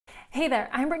Hey there,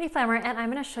 I'm Brittany Flammer and I'm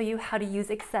going to show you how to use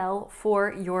Excel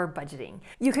for your budgeting.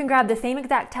 You can grab the same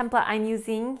exact template I'm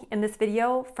using in this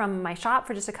video from my shop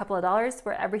for just a couple of dollars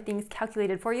where everything's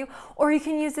calculated for you, or you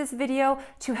can use this video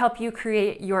to help you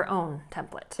create your own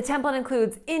template. The template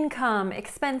includes income,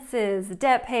 expenses,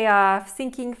 debt payoff,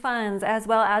 sinking funds, as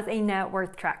well as a net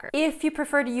worth tracker. If you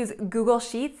prefer to use Google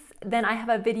Sheets, then I have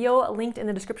a video linked in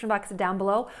the description box down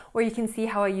below where you can see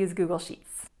how I use Google Sheets.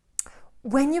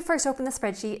 When you first open the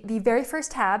spreadsheet, the very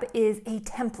first tab is a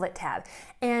template tab.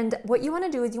 And what you want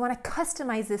to do is you want to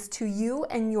customize this to you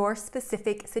and your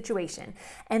specific situation.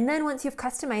 And then once you've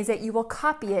customized it, you will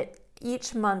copy it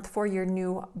each month for your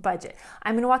new budget.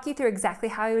 I'm going to walk you through exactly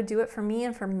how I would do it for me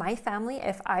and for my family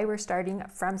if I were starting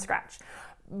from scratch.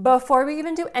 Before we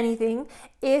even do anything,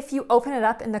 if you open it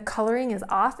up and the coloring is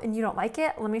off and you don't like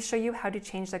it, let me show you how to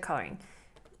change the coloring.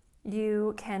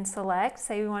 You can select,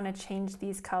 say we want to change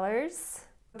these colors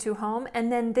to home,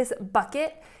 and then this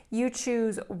bucket, you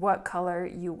choose what color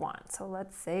you want. So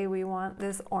let's say we want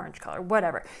this orange color,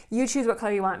 whatever. You choose what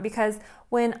color you want, because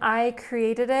when I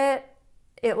created it,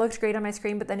 it looked great on my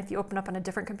screen, but then if you open up on a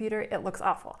different computer, it looks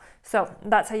awful. So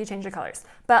that's how you change the colors.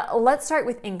 But let's start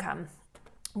with income.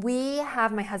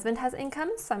 My husband has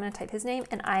income, so I'm going to type his name,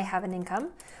 and I have an income.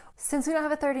 Since we don't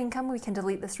have a third income, we can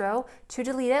delete this row. To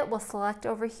delete it, we'll select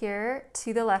over here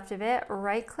to the left of it,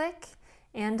 right click,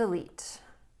 and delete.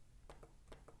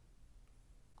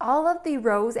 All of the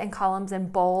rows and columns in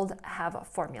bold have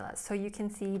formulas. So you can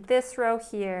see this row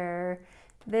here,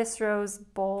 this row's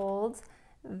bold,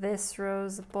 this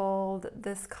row's bold,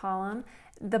 this column.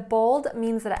 The bold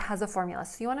means that it has a formula.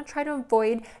 So you want to try to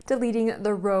avoid deleting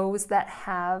the rows that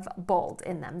have bold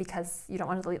in them because you don't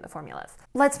want to delete the formulas.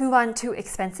 Let's move on to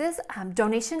expenses.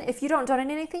 Donation, if you don't donate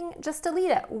anything, just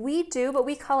delete it. We do, but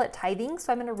we call it tithing,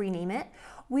 so I'm going to rename it.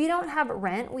 We don't have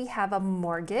rent, we have a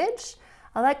mortgage.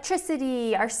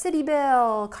 Electricity, our city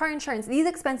bill, car insurance, these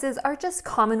expenses are just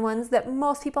common ones that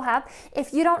most people have.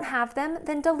 If you don't have them,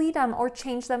 then delete them or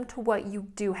change them to what you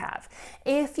do have.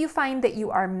 If you find that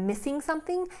you are missing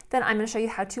something, then I'm going to show you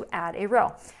how to add a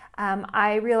row.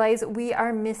 I realize we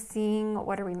are missing,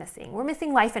 what are we missing? We're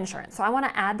missing life insurance, so I want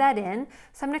to add that in.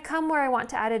 So I'm going to come where I want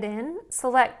to add it in,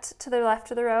 select to the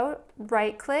left of the row,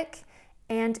 right click,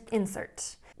 and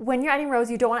insert. When you're adding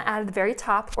rows, you don't want to add at the very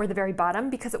top or the very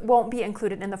bottom because it won't be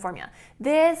included in the formula.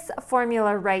 This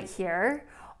formula right here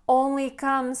only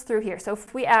comes through here. So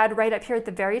if we add right up here at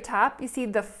the very top, you see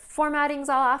the formatting's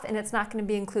all off and it's not going to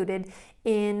be included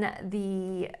in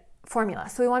the formula.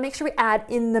 So we want to make sure we add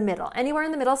in the middle. Anywhere in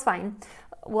the middle is fine.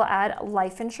 We'll add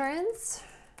life insurance.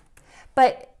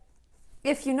 But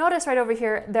if you notice right over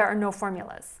here, there are no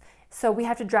formulas. So we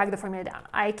have to drag the formula down.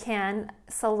 I can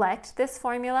select this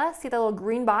formula, see the little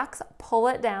green box, pull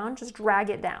it down, just drag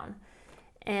it down.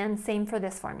 And same for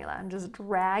this formula, and just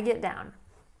drag it down.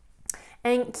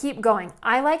 And keep going.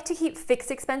 I like to keep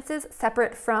fixed expenses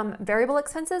separate from variable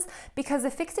expenses because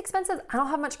the fixed expenses I don't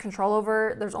have much control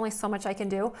over. There's only so much I can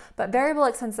do, but variable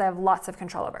expenses I have lots of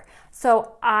control over.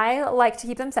 So I like to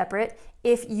keep them separate.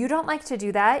 If you don't like to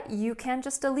do that, you can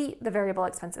just delete the variable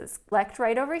expenses. Select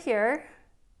right over here,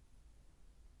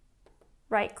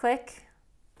 right click,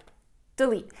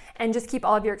 delete, and just keep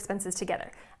all of your expenses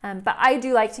together. But I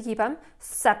do like to keep them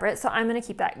separate, so I'm going to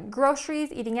keep that.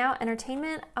 Groceries, eating out,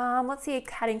 entertainment, let's see,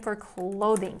 heading for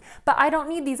clothing. But I don't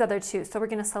need these other two, so we're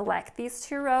going to select these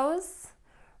two rows,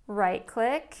 right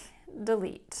click,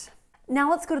 delete. Now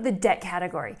let's go to the debt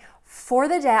category. For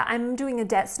the debt, I'm doing a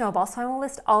debt snowball, so I'm going to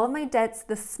list all of my debts,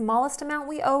 the smallest amount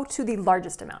we owe to the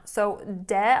largest amount. So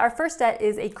debt, our first debt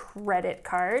is a credit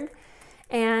card.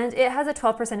 And it has a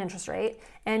 12% interest rate,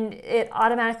 and it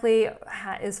automatically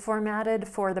is formatted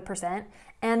for the percent,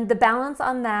 and the balance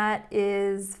on that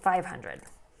is $500.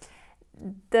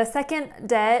 The second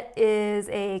debt is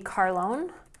a car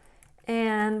loan,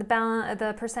 and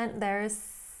the percent there is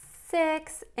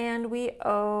 6, and we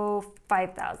owe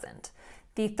 $5,000.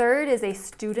 The third is a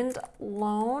student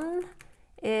loan.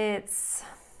 It's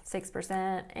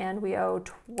 6%, and we owe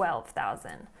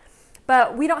 $12,000.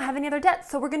 But we don't have any other debts,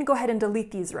 so we're going to go ahead and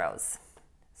delete these rows.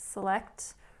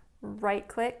 Select, right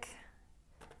click,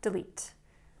 delete.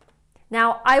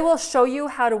 Now I will show you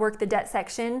how to work the debt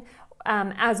section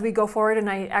as we go forward and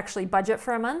I actually budget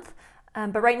for a month,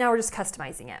 but right now we're just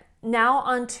customizing it. Now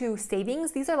on to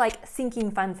savings. These are like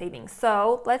sinking fund savings.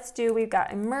 So we've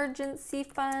got emergency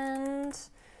fund,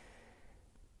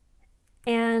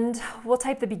 and we'll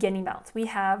type the beginning balance. We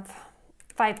have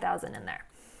 5,000 in there.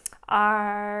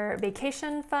 Our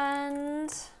vacation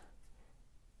fund,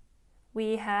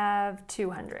 we have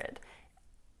 200.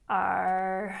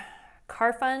 Our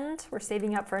car fund, we're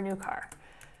saving up for a new car.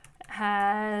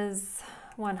 has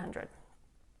 100.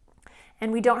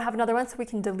 And we don't have another one, so we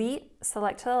can delete,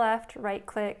 select to the left, right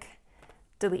click,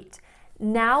 delete.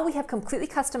 Now we have completely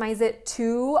customized it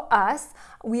to us.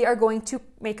 We are going to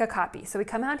make a copy. So we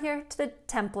come out here to the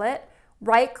template,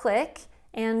 right click,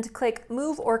 and click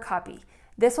move or copy.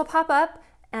 This will pop up.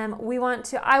 I want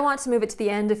to move it to the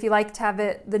end. If you like to have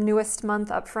it the newest month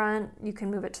up front, you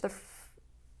can move it to the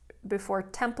before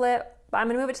template, but I'm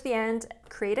gonna move it to the end,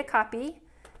 create a copy,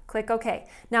 click OK.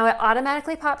 Now it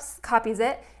automatically copies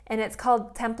it, and it's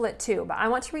called template 2, but I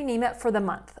want to rename it for the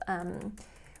month.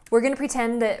 We're gonna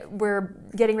pretend that we're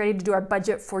getting ready to do our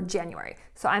budget for January.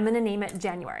 So I'm gonna name it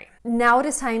January. Now it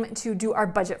is time to do our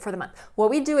budget for the month. What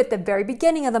we do at the very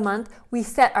beginning of the month, we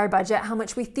set our budget, how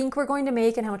much we think we're going to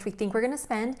make and how much we think we're gonna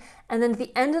spend. And then at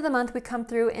the end of the month, we come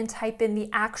through and type in the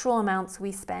actual amounts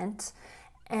we spent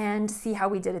and see how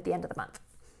we did at the end of the month.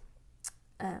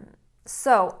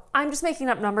 So I'm just making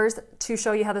up numbers to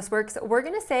show you how this works. We're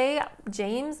gonna say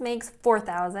James makes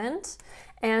 4,000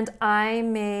 and I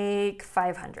make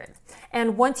 500.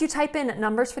 And once you type in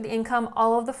numbers for the income,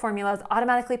 all of the formulas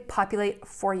automatically populate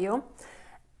for you.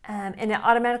 And it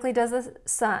automatically does this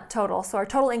total. So our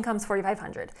total income is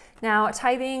 4,500. Now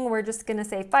tithing, we're just gonna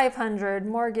say 500,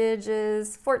 mortgage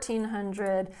is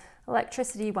 1,400,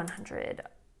 electricity 100,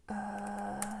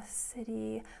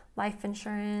 city, life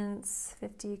insurance,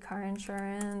 50, car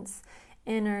insurance,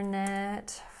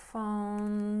 internet,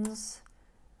 phones.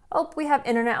 Oh, we have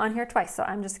internet on here twice, so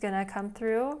I'm just gonna come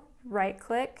through, right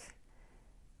click,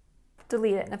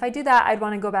 delete it. And if I do that, I'd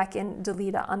wanna go back and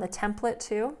delete it on the template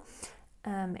too.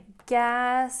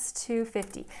 Gas,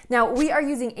 250. Now we are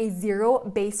using a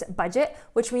zero-based budget,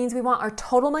 which means we want our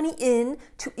total money in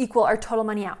to equal our total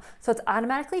money out. So it's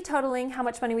automatically totaling how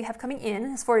much money we have coming in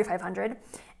is 4,500,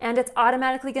 and it's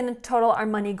automatically going to total our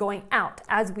money going out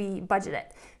as we budget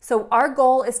it. So our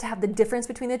goal is to have the difference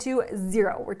between the two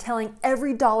 0. We're telling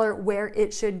every dollar where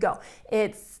it should go.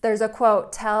 There's a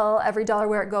quote, tell every dollar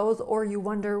where it goes, or you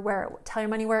wonder tell your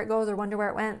money where it goes or wonder where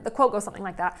it went. The quote goes something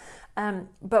like that.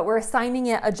 But we're assigning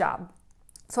it a job.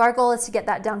 So our goal is to get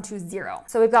that down to 0.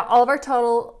 So we've got all of our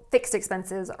total fixed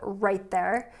expenses right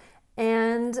there.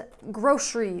 And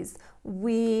groceries,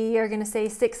 we are gonna say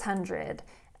 600.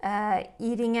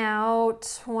 Eating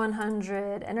out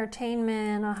 100,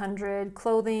 entertainment 100,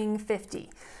 clothing 50.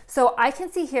 So I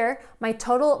can see here my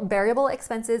total variable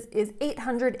expenses is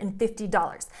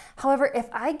 $850. However, if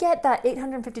I get that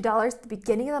 $850 at the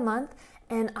beginning of the month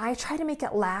and I try to make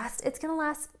it last,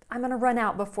 I'm gonna run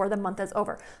out before the month is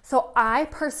over. So I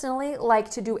personally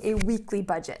like to do a weekly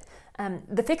budget.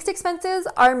 The fixed expenses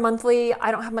are monthly.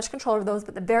 I don't have much control over those,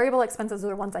 but the variable expenses are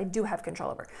the ones I do have control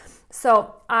over.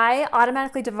 So I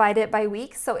automatically divide it by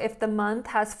weeks. So if the month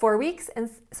has 4 weeks, and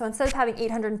so instead of having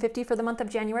 $850 for the month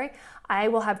of January, I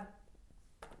will have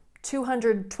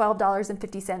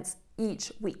 $212.50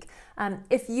 each week.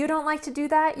 If you don't like to do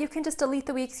that, you can just delete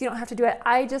the weeks. You don't have to do it.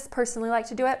 I just personally like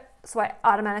to do it, so it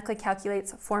automatically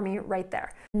calculates for me right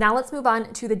there. Now let's move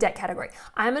on to the debt category.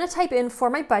 I'm gonna type in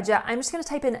for my budget, I'm just gonna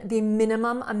type in the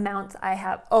minimum amount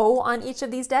I owe on each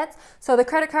of these debts. So the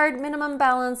credit card minimum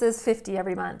balance is $50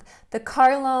 every month. The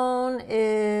car loan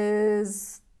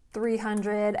is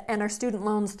 $300 and our student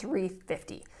loan's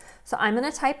 $350. So I'm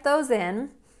gonna type those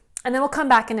in and then we'll come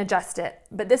back and adjust it.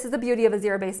 But this is the beauty of a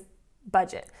zero-based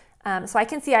budget. So I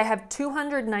can see I have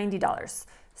 $290.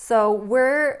 So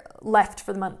we're left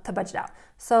for the month to budget out.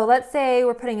 So let's say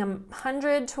we're putting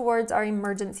 100 towards our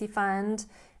emergency fund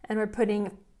and we're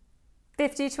putting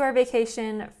 50 to our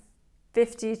vacation,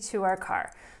 50 to our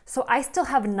car. So I still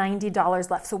have $90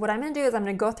 left. So what I'm gonna do is I'm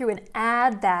gonna go through and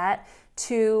add that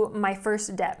to my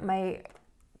first debt, my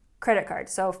credit card.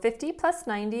 So 50 plus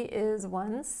 90 is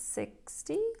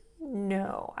 160.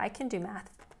 No, I can do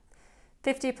math.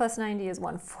 50 plus 90 is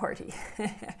 140.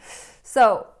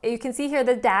 So you can see here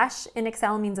the dash in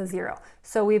Excel means a 0.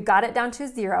 So we've got it down to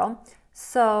 0.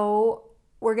 So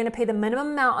we're gonna pay the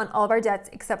minimum amount on all of our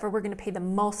debts, except for we're gonna pay the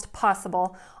most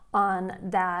possible on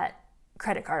that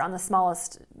credit card, on the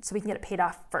smallest, so we can get it paid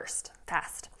off first,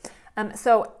 fast.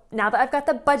 So now that I've got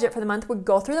the budget for the month, we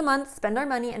go through the month, spend our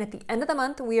money, and at the end of the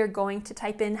month, we are going to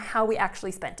type in how we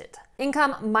actually spent it.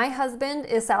 Income, my husband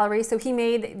is salary, so he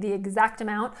made the exact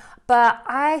amount, but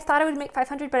I thought I would make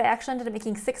 500, but I actually ended up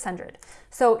making 600.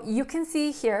 So you can see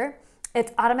here,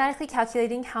 it's automatically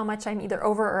calculating how much I'm either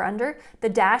over or under. The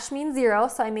dash means 0,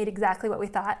 so I made exactly what we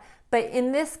thought. But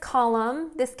in this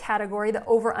column, this category, the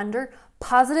over under,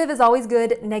 positive is always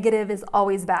good, negative is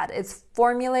always bad. It's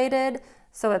formulated,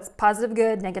 so it's positive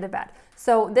good, negative bad.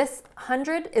 So this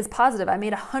 100 is positive. I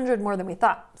made 100 more than we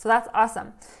thought. So that's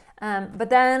awesome. But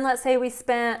then let's say we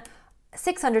spent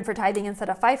 $600 for tithing instead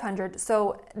of $500.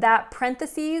 So that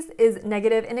parentheses is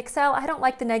negative. In Excel, I don't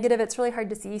like the negative. It's really hard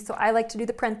to see. So I like to do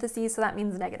the parentheses. So that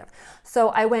means negative.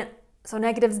 So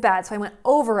negative's bad. So I went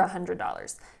over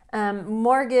 $100.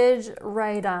 Mortgage,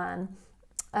 right on.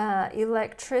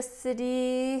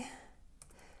 Electricity,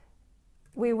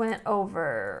 we went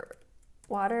over.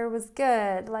 Water was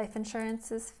good. Life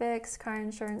insurance is fixed. Car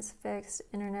insurance fixed.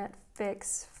 Internet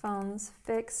fixed. Phones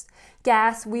fixed.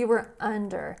 Gas, we were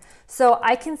under. So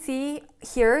I can see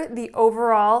here the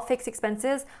overall fixed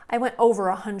expenses. I went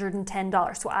over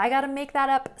 $110. So I got to make that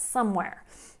up somewhere.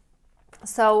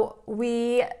 So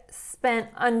we spent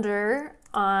under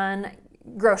on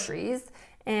groceries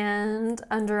and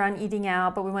under on eating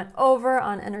out, but we went over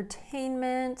on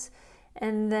entertainment,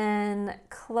 and then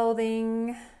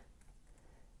clothing,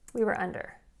 we were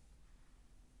under.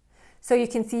 So you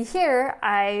can see here,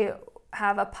 I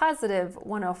have a positive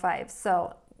 105.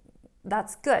 So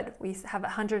that's good. We have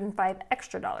 $105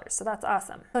 extra, so that's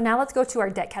awesome. So now let's go to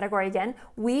our debt category again.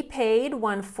 We paid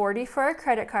 $140 for our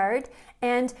credit card,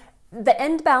 and the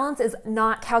end balance is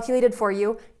not calculated for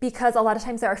you because a lot of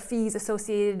times there are fees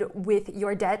associated with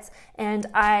your debts, and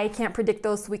I can't predict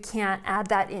those, so we can't add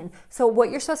that in. So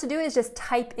what you're supposed to do is just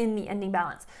type in the ending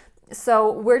balance.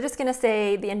 So we're just gonna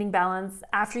say the ending balance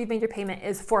after you've made your payment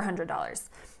is $400.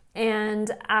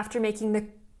 And after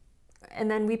making and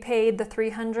then we paid the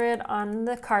 $300 on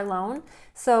the car loan.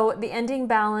 So the ending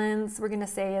balance we're gonna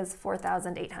say is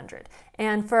 $4,800.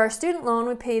 And for our student loan,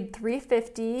 we paid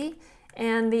 $350.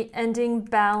 And the ending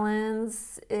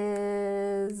balance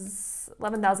is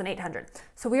 $11,800.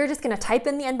 So we are just going to type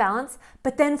in the end balance,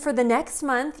 but then for the next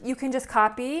month, you can just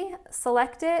copy,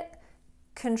 select it,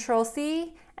 Control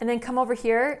C, and then come over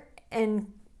here and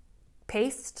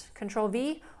paste, Control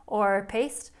V, or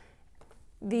paste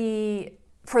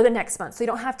for the next month. So you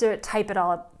don't have to type it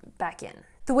all back in.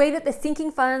 The way that the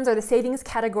sinking funds or the savings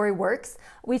category works,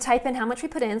 we type in how much we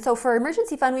put in. So for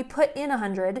emergency fund, we put in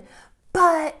 100,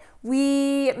 but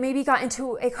we maybe got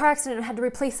into a car accident and had to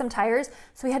replace some tires,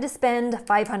 so we had to spend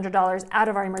 $500 out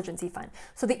of our emergency fund.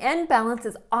 So the end balance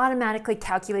is automatically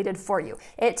calculated for you.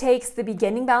 It takes the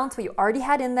beginning balance, what you already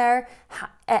had in there,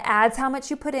 it adds how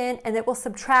much you put in, and it will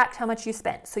subtract how much you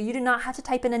spent. So you do not have to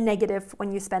type in a negative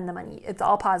when you spend the money. It's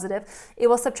all positive. It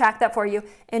will subtract that for you,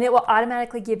 and it will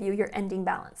automatically give you your ending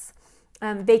balance.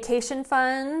 Vacation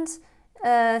fund,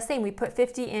 same, we put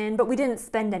 50 in, but we didn't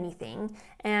spend anything.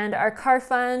 And our car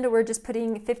fund, we're just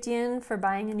putting 50 in for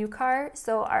buying a new car,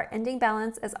 so our ending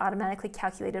balance is automatically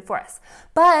calculated for us.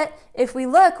 But if we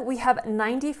look, we have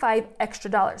 $95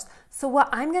 extra. So what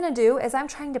I'm gonna do is I'm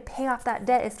trying to pay off that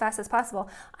debt as fast as possible.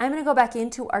 I'm gonna go back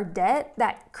into our debt,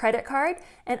 that credit card,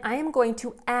 and I am going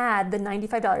to add the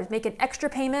 $95, make an extra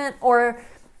payment or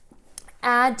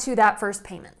add to that first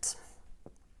payment.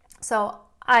 So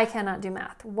I cannot do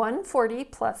math. 140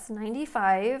 plus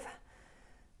 95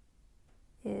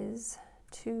 is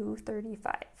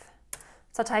 235.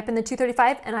 So I'll type in the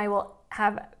 235 and I will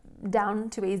have down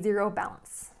to a zero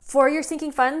balance. For your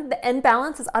sinking fund, the end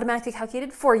balance is automatically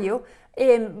calculated for you.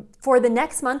 For the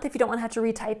next month, if you don't want to have to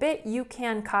retype it, you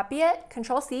can copy it,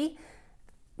 Control C,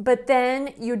 but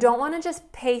then you don't want to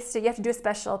just paste it. You have to do a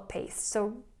special paste.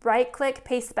 So right click,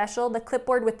 paste special, the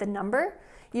clipboard with the number.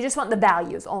 You just want the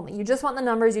values only. You just want the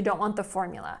numbers. You don't want the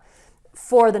formula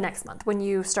for the next month when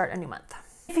you start a new month.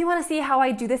 If you want to see how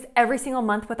I do this every single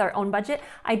month with our own budget,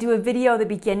 I do a video at the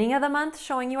beginning of the month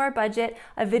showing you our budget,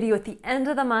 a video at the end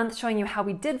of the month showing you how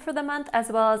we did for the month, as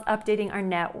well as updating our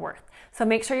net worth. So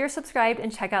make sure you're subscribed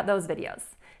and check out those videos.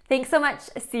 Thanks so much.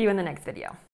 See you in the next video.